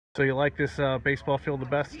So you like this baseball field the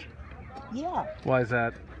best? Yeah, Why is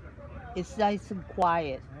that? it's nice and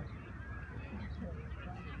quiet.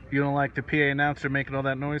 You don't like the PA announcer making all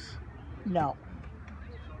that noise? No.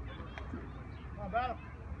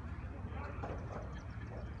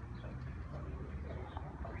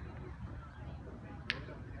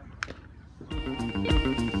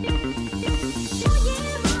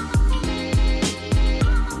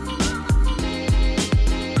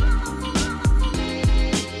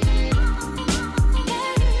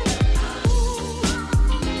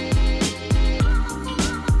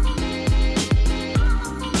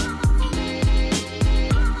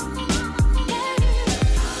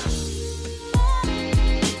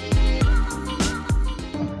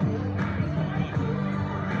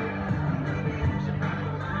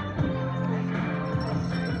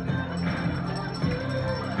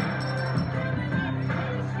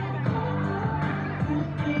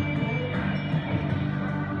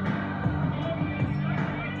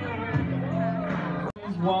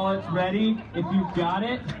 Wallet's ready. If you've got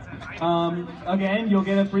it, again, you'll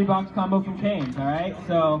get a $3 combo from Cane's. All right,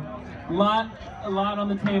 so a lot on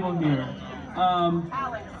the table here.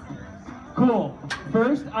 Cool.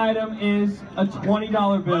 First item is a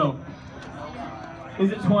 $20 bill.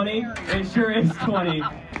 Is it 20? It sure is 20.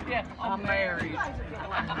 Yeah, I'm married. I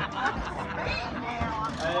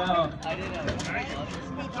know. I didn't know.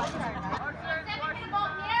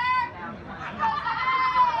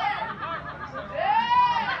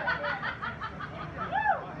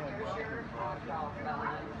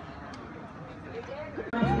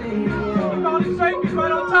 He's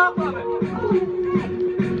right on top of it.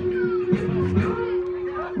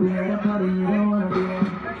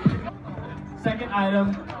 Second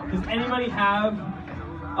item, does anybody have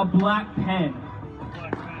a black pen?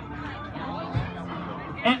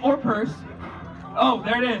 Or purse? Oh,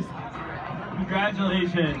 there it is.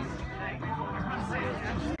 Congratulations.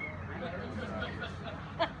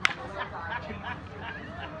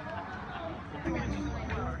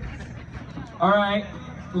 All right,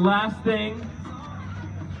 last thing,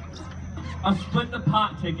 a split the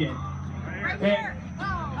pot ticket. Right here.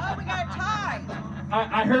 Oh, we got a tie.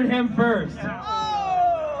 I heard him first.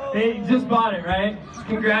 Oh! He just bought it, right?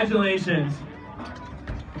 Congratulations.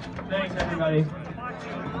 Thanks, everybody.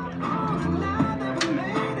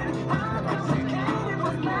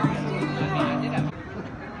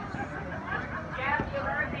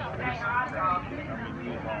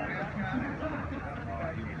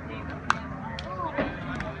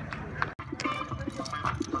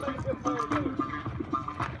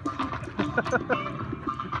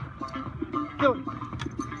 Gilly!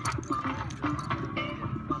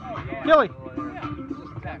 Gilly!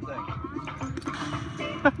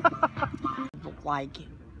 Like,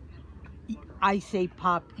 I say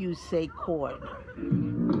pop, you say chord.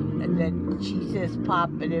 And then she says pop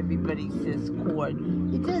and everybody says chord.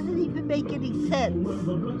 It doesn't even make any sense.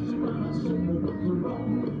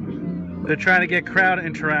 They're trying to get crowd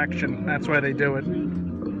interaction. That's why they do it.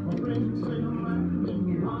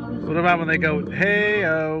 What about when they go,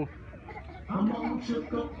 hey-oh?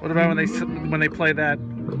 What about when they play that,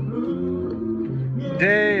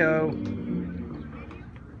 day-oh?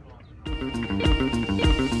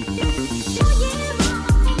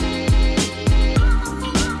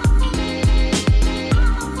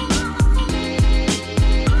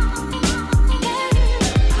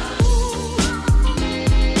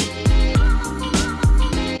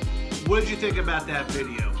 What did you think about that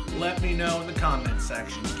video? Let me know in the comments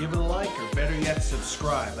section. Give it a like, or better yet,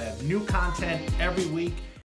 subscribe. I have new content every week.